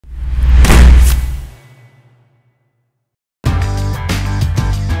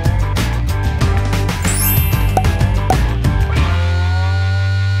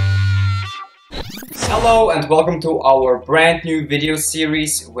Hello and welcome to our brand new video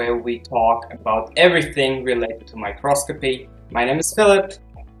series where we talk about everything related to microscopy. My name is Philip.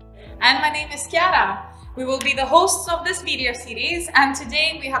 And my name is Chiara. We will be the hosts of this video series, and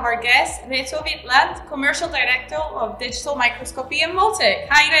today we have our guest Reto Wieland, Commercial Director of Digital Microscopy and Motic.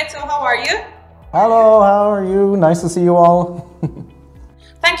 Hi Reto, how are you? Hello, how are you? Nice to see you all.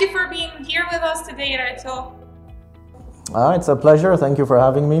 Thank you for being here with us today, Reto. It's a pleasure. Thank you for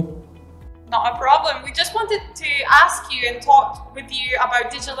having me. Not a problem. We just wanted to ask you and talk with you about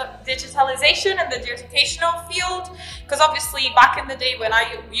digitalization and the educational field, because obviously back in the day when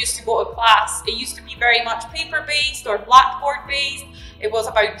I used to go to class, it used to be very much paper-based or blackboard-based. It was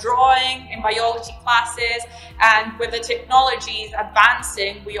about drawing in biology classes, and with the technologies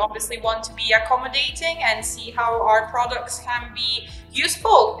advancing, we obviously want to be accommodating and see how our products can be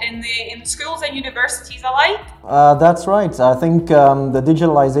useful in schools and universities alike. That's right. I think the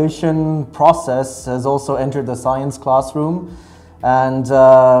digitalization process has also entered the science classroom. And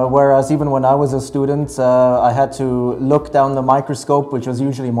whereas even when I was a student, I had to look down the microscope, which was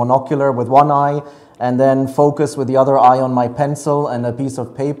usually monocular with one eye, and then focus with the other eye on my pencil and a piece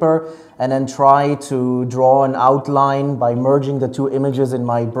of paper, and then try to draw an outline by merging the two images in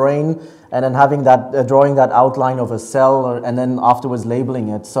my brain, and then having that, drawing that outline of a cell, and then afterwards labeling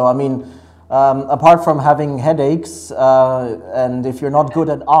it. So I mean, apart from having headaches, and if you're not good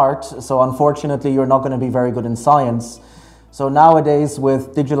at art, so unfortunately you're not going to be very good in science. So nowadays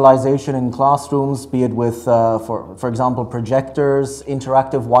with digitalization in classrooms, be it with, for example, projectors,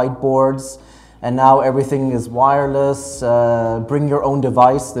 interactive whiteboards, and now everything is wireless, bring your own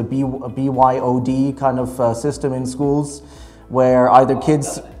device, the BYOD kind of system in schools, where either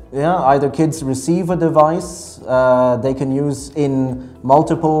kids receive a device they can use in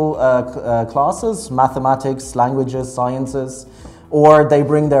multiple classes, mathematics, languages, sciences, or they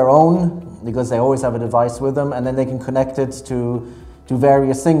bring their own, because they always have a device with them, and then they can connect it to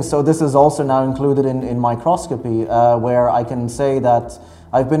various things. So this is also now included in microscopy, where I can say that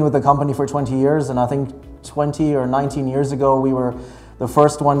I've been with the company for 20 years, and I think 20 or 19 years ago we were the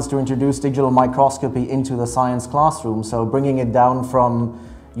first ones to introduce digital microscopy into the science classroom. So bringing it down from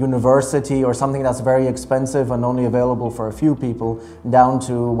university or something that's very expensive and only available for a few people, down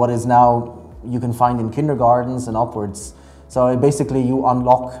to what is now you can find in kindergartens and upwards. So basically you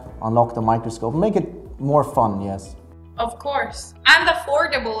unlock the microscope, make it more fun, yes. Of course, and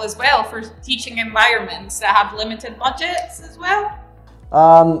affordable as well for teaching environments that have limited budgets as well.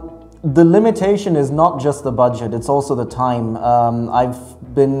 The limitation is not just the budget, it's also the time.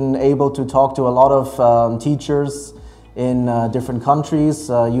 I've been able to talk to a lot of teachers in different countries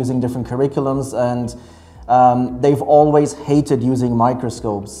using different curriculums, and they've always hated using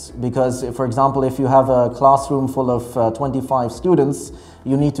microscopes because, for example, if you have a classroom full of 25 students,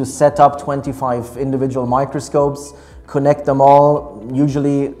 you need to set up 25 individual microscopes, connect them all.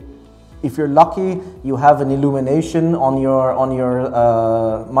 Usually, if you're lucky, you have an illumination on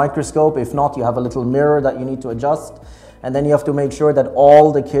your microscope. If not, you have a little mirror that you need to adjust. And then you have to make sure that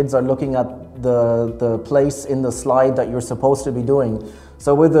all the kids are looking at the place in the slide that you're supposed to be doing.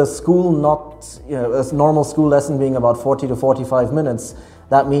 So with a school, a normal school lesson being about 40 to 45 minutes,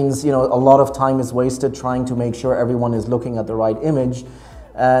 that means, a lot of time is wasted trying to make sure everyone is looking at the right image.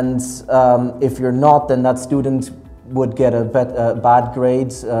 And if you're not, then that student would get a bad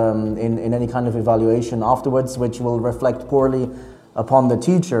grade in any kind of evaluation afterwards, which will reflect poorly upon the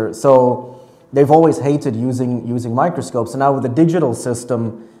teacher. So they've always hated using microscopes. And now with the digital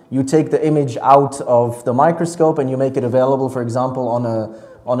system, you take the image out of the microscope and you make it available, for example,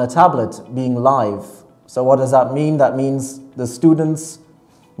 on a tablet being live. So what does that mean? That means the students,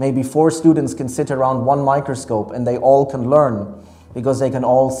 maybe 4 students can sit around one microscope and they all can learn because they can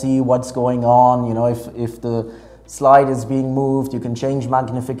all see what's going on. If the slide is being moved, you can change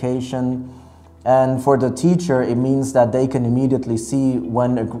magnification. And for the teacher, it means that they can immediately see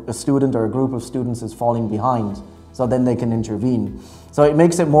when a student or a group of students is falling behind, so then they can intervene. So it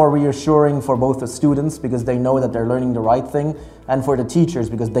makes it more reassuring for both the students because they know that they're learning the right thing, and for the teachers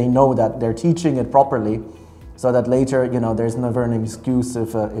because they know that they're teaching it properly, so that later, there's never an excuse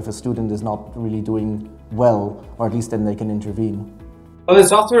if a student is not really doing well, or at least then they can intervene. Well, the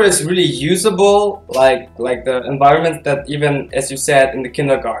software is really usable, like the environment that even, as you said, in the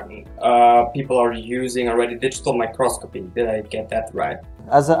kindergarten, people are using already digital microscopy. Did I get that right?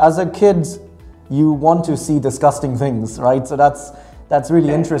 As a kid, you want to see disgusting things, right? So that's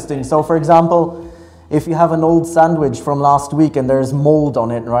really interesting. So for example, if you have an old sandwich from last week and there's mold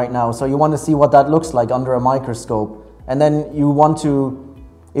on it right now, so you want to see what that looks like under a microscope. And then you want to,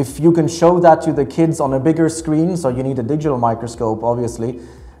 if you can show that to the kids on a bigger screen, so you need a digital microscope, obviously,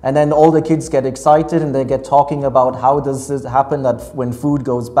 And then all the kids get excited and they get talking about how does this happen, that when food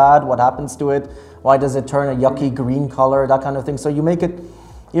goes bad, what happens to it? Why does it turn a yucky green color, that kind of thing. So you make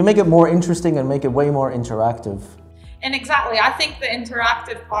it more interesting and make it way more interactive. And exactly, I think the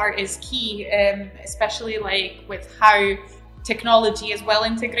interactive part is key, especially like with how technology is well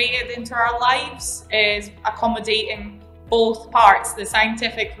integrated into our lives, is accommodating both parts, the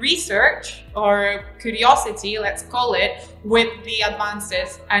scientific research or curiosity, let's call it, with the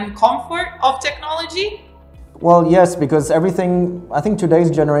advances and comfort of technology. Well, yes, because everything, I think today's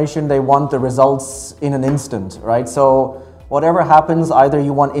generation, they want the results in an instant, right? So whatever happens, either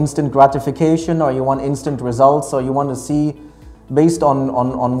you want instant gratification or you want instant results, or you want to see, based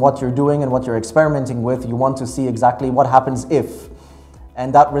on what you're doing and what you're experimenting with, you want to see exactly what happens if.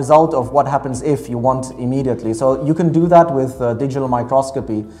 And that result of what happens if you want immediately. So you can do that with digital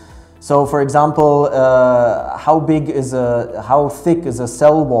microscopy. So for example, how thick is a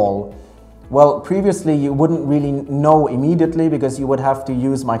cell wall? Well, previously you wouldn't really know immediately because you would have to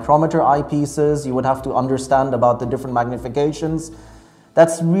use micrometer eyepieces, you would have to understand about the different magnifications.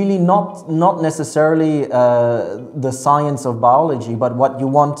 That's really not necessarily the science of biology, but what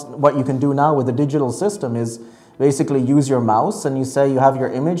you can do now with the digital system is basically use your mouse and you say you have your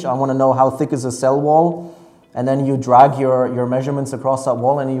image, I want to know how thick is a cell wall, and then you drag your measurements across that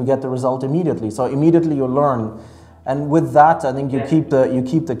wall and you get the result immediately. So immediately you learn. And with that, I think you keep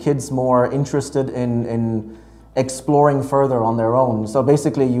the kids more interested in exploring further on their own. So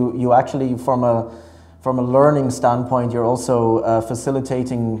basically you actually, from a learning standpoint, you're also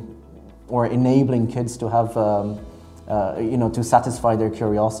facilitating or enabling kids to have, to satisfy their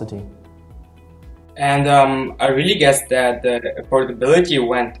curiosity. And I really guess that the affordability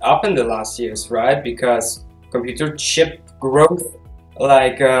went up in the last years, right? Because computer chip growth,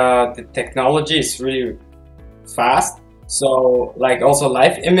 like the technology is really fast. So like also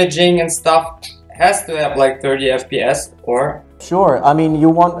live imaging and stuff has to have like 30 FPS or... Sure. I mean,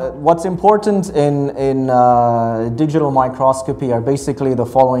 what's important in digital microscopy are basically the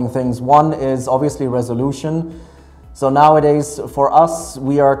following things. One is obviously resolution. So nowadays, for us,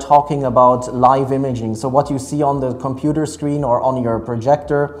 we are talking about live imaging. So what you see on the computer screen or on your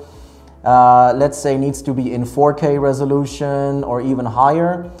projector, let's say needs to be in 4K resolution or even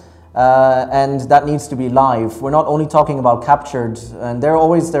higher. And that needs to be live. We're not only talking about captured, and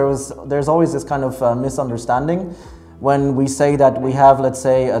there's always this kind of misunderstanding when we say that we have, let's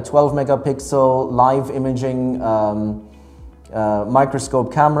say, a 12 megapixel live imaging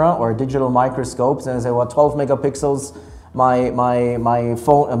microscope camera or digital microscopes, and I say, well, 12 megapixels,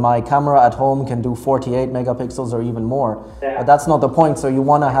 my camera at home can do 48 megapixels or even more. Yeah. But that's not the point. So you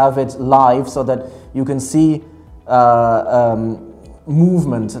want to have it live so that you can see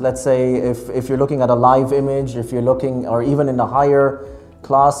movement. Let's say if you're looking at a live image, if you're looking, or even in the higher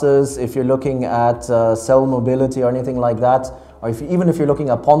classes, if you're looking at cell mobility or anything like that, or even if you're looking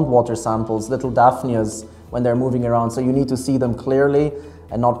at pond water samples, little daphnias, when they're moving around, so you need to see them clearly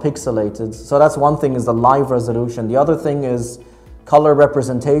and not pixelated. So that's one thing, is the live resolution. The other thing is color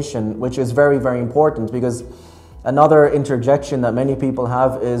representation, which is very, very important, because another interjection that many people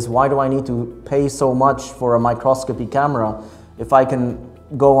have is, why do I need to pay so much for a microscopy camera if I can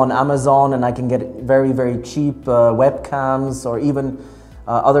go on Amazon and I can get very, very cheap webcams or even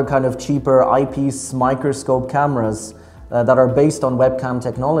other kind of cheaper eyepiece microscope cameras that are based on webcam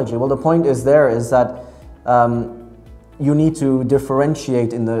technology? Well, the point is that you need to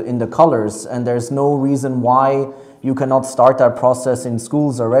differentiate in the colors, and there's no reason why you cannot start that process in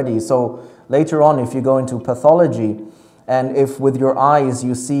schools already. So later on, if you go into pathology, and if with your eyes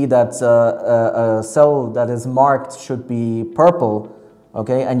you see that a cell that is marked should be purple,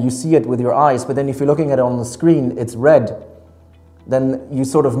 okay, and you see it with your eyes, but then if you're looking at it on the screen, it's red, then you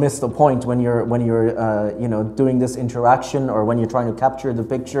sort of miss the point when you're doing this interaction, or when you're trying to capture the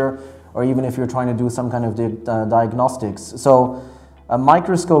picture, or even if you're trying to do some kind of diagnostics. So a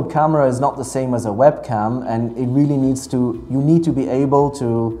microscope camera is not the same as a webcam, and it really you need to be able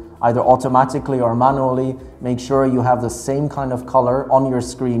to either automatically or manually make sure you have the same kind of color on your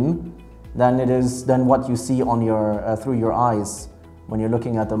screen than what you see on through your eyes when you're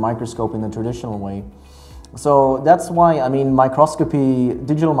looking at the microscope in the traditional way. So that's why, I mean,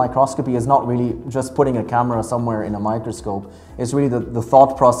 digital microscopy is not really just putting a camera somewhere in a microscope. It's really the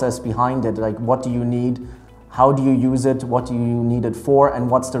thought process behind it. Like, what do you need? How do you use it? What do you need it for? And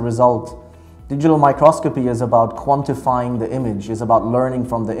what's the result? Digital microscopy is about quantifying the image, is about learning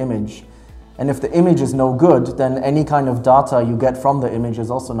from the image. And if the image is no good, then any kind of data you get from the image is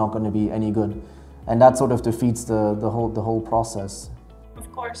also not going to be any good. And that sort of defeats the whole process.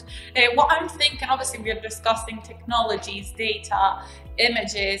 Of course. What I'm thinking, obviously we're discussing technologies, data,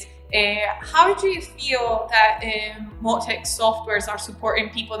 images. How do you feel that Motic softwares are supporting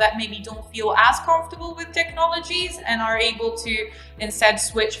people that maybe don't feel as comfortable with technologies and are able to instead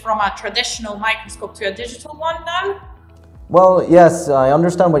switch from a traditional microscope to a digital one now? Well, yes, I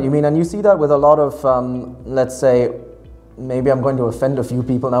understand what you mean. And you see that with a lot of, let's say, maybe I'm going to offend a few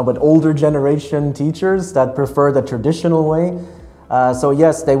people now, but older generation teachers that prefer the traditional way. So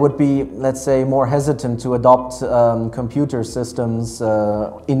yes, they would be, let's say, more hesitant to adopt computer systems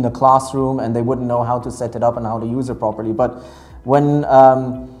in the classroom, and they wouldn't know how to set it up and how to use it properly. But when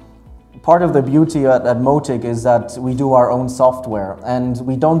part of the beauty at Motic is that we do our own software, and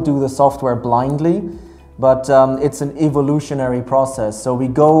we don't do the software blindly, but it's an evolutionary process. So we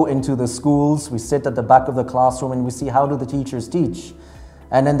go into the schools, we sit at the back of the classroom, and we see how do the teachers teach.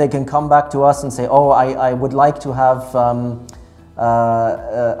 And then they can come back to us and say, oh, I would like to have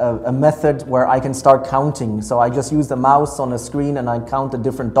a method where I can start counting. So I just use the mouse on a screen and I count the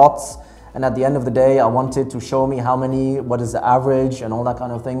different dots. And at the end of the day, I want it to show me how many, what is the average and all that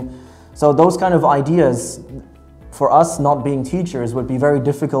kind of thing. So those kind of ideas, for us not being teachers, would be very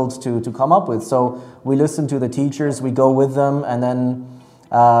difficult to come up with. So we listen to the teachers, we go with them, and then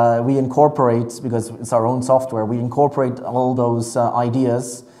we incorporate, because it's our own software, we incorporate all those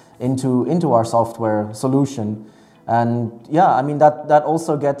ideas into our software solution. And yeah, I mean, that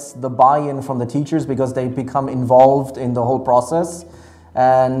also gets the buy-in from the teachers because they become involved in the whole process.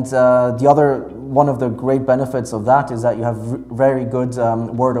 And one of the great benefits of that is that you have very good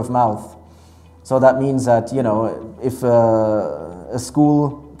word of mouth. So that means that, you know, if a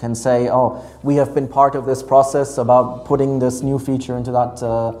school can say, oh, we have been part of this process about putting this new feature into that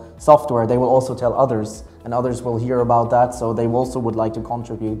software, they will also tell others, and others will hear about that, so they also would like to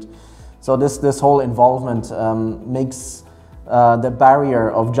contribute. So this whole involvement makes the barrier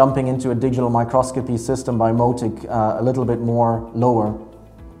of jumping into a digital microscopy system by Motic a little bit more lower.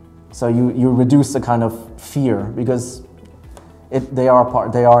 So you reduce the kind of fear because they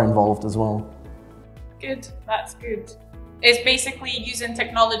are involved as well. Good, that's good. It's basically using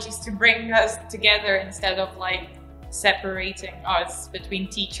technologies to bring us together instead of like separating us between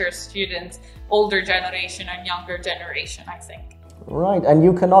teachers, students, older generation and younger generation, I think. Right, and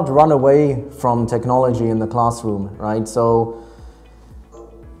you cannot run away from technology in the classroom, right? So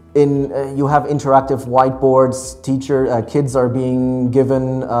you have interactive whiteboards, kids are being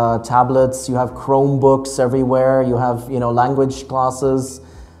given tablets, you have Chromebooks everywhere, you have, you know, language classes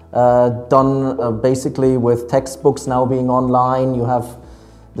done basically with textbooks now being online. You have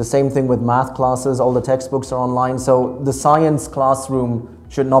the same thing with math classes, all the textbooks are online. So the science classroom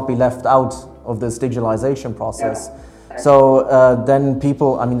should not be left out of this digitalization process. Yeah. So then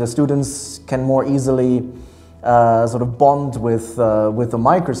the students can more easily sort of bond with the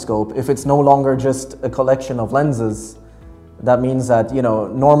microscope. If it's no longer just a collection of lenses, that means that, you know,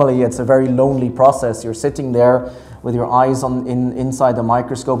 normally it's a very lonely process. You're sitting there with your eyes inside the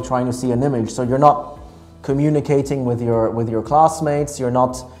microscope trying to see an image. So you're not communicating with your classmates, you're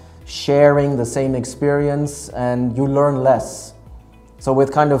not sharing the same experience, and you learn less. So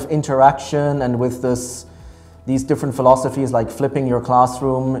with kind of interaction and with these different philosophies like flipping your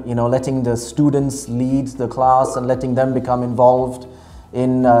classroom, you know, letting the students lead the class and letting them become involved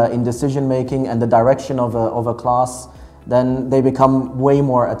in decision making and the direction of a class, then they become way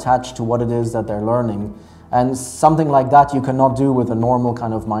more attached to what it is that they're learning. And something like that you cannot do with a normal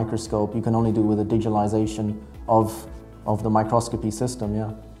kind of microscope. You can only do with a digitalization of the microscopy system,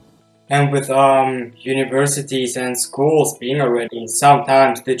 yeah. And with universities and schools being already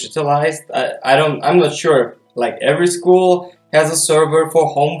sometimes digitalized, I'm not sure. Like every school has a server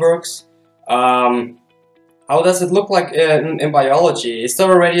for homeworks. How does it look like in biology? Is there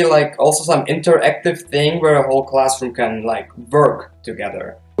already like also some interactive thing where a whole classroom can like work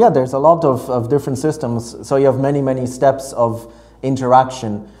together? Yeah, there's a lot of different systems. So you have many steps of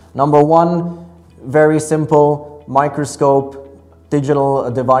interaction. Number one, very simple microscope, digital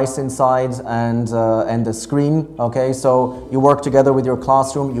device inside and the screen. Okay, so you work together with your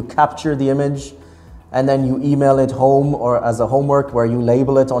classroom, you capture the image, and then you email it home or as a homework where you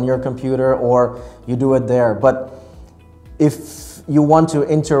label it on your computer or you do it there. But if you want to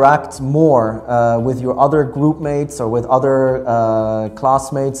interact more with your other group mates or with other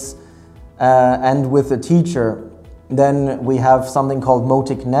classmates and with the teacher, then we have something called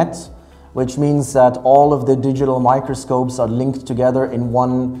Motic Net, which means that all of the digital microscopes are linked together in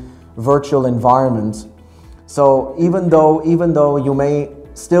one virtual environment. So even though you may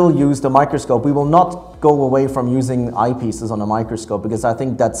still use the microscope, we will not go away from using eyepieces on a microscope, because I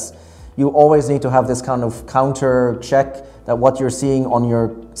think that's you always need to have this kind of counter check that what you're seeing on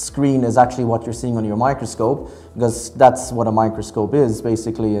your screen is actually what you're seeing on your microscope, because that's what a microscope is.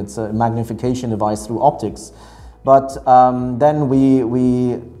 Basically, it's a magnification device through optics. But then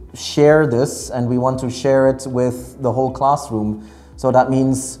we share this, and we want to share it with the whole classroom. So that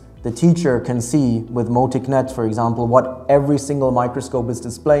means the teacher can see with MoticNet, for example, what every single microscope is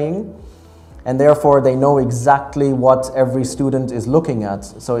displaying, and therefore they know exactly what every student is looking at.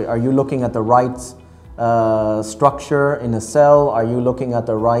 So are you looking at the right structure in a cell? Are you looking at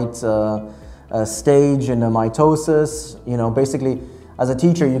the right stage in a mitosis? You know, basically, as a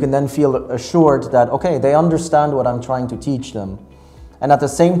teacher, you can then feel assured that, okay, they understand what I'm trying to teach them. And at the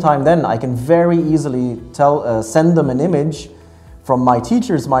same time, then I can very easily send them an image from my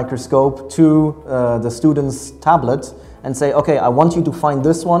teacher's microscope to the student's tablet and say, okay, I want you to find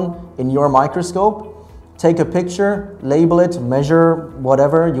this one in your microscope, take a picture, label it, measure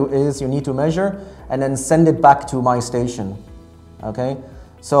whatever you need to measure, and then send it back to my station. Okay,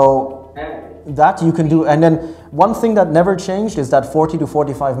 so that you can do. And then one thing that never changed is that 40 to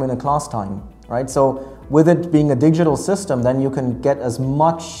 45 minute class time, right? So with it being a digital system, then you can get as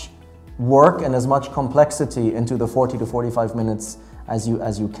much work and as much complexity into the 40 to 45 minutes as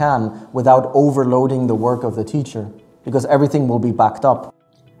you can without overloading the work of the teacher, because everything will be backed up.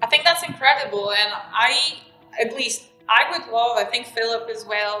 I think that's incredible, and at least I would love, I think Philip as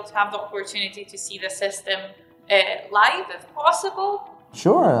well, to have the opportunity to see the system live if possible.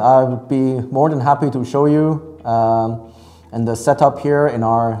 Sure, I would be more than happy to show you and the setup here in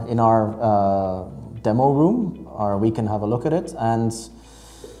our demo room, or we can have a look at it. And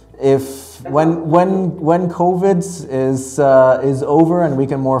if when COVID is over and we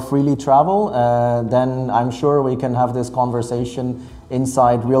can more freely travel, then I'm sure we can have this conversation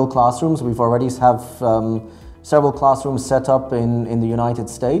inside real classrooms. We've already have several classrooms set up in the United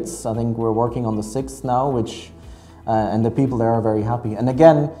States. I think we're working on the 6th now, which and the people there are very happy. And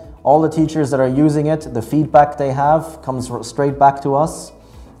again, all the teachers that are using it, the feedback they have comes straight back to us,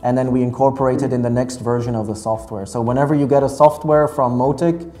 and then we incorporate it in the next version of the software. So whenever you get a software from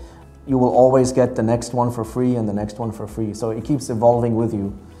Motic, you will always get the next one for free and the next one for free. So it keeps evolving with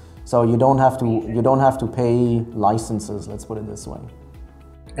you. So you don't have to pay licenses, let's put it this way.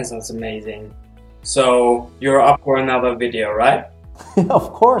 That sounds amazing. So you're up for another video, right?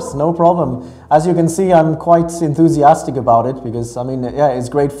 Of course, no problem. As you can see, I'm quite enthusiastic about it because, I mean, yeah, it's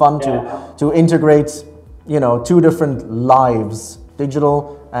great fun to integrate, you know, two different lives,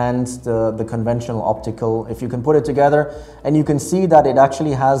 digital and the conventional optical. If you can put it together, and you can see that it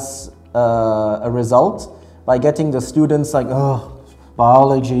actually has a result by getting the students like, oh,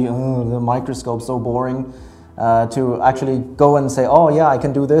 biology, oh, the microscope, so boring, to actually go and say, oh yeah, I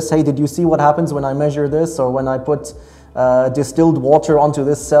can do this. Hey, did you see what happens when I measure this, or when I put distilled water onto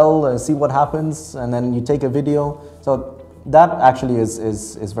this cell, see what happens, and then you take a video. So that actually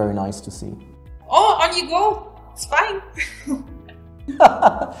is very nice to see. Oh, on you go. It's fine.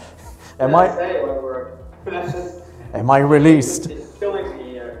 Am I released? It's killing me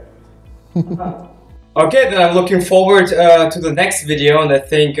here. Okay, then I'm looking forward to the next video, and I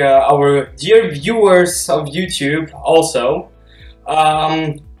think our dear viewers of YouTube also.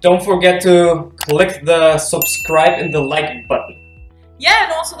 Don't forget to click the subscribe and the like button. Yeah,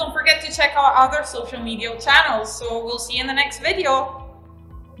 and also don't forget to check our other social media channels. So we'll see you in the next video.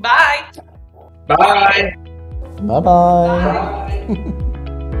 Bye. Bye. Bye-bye.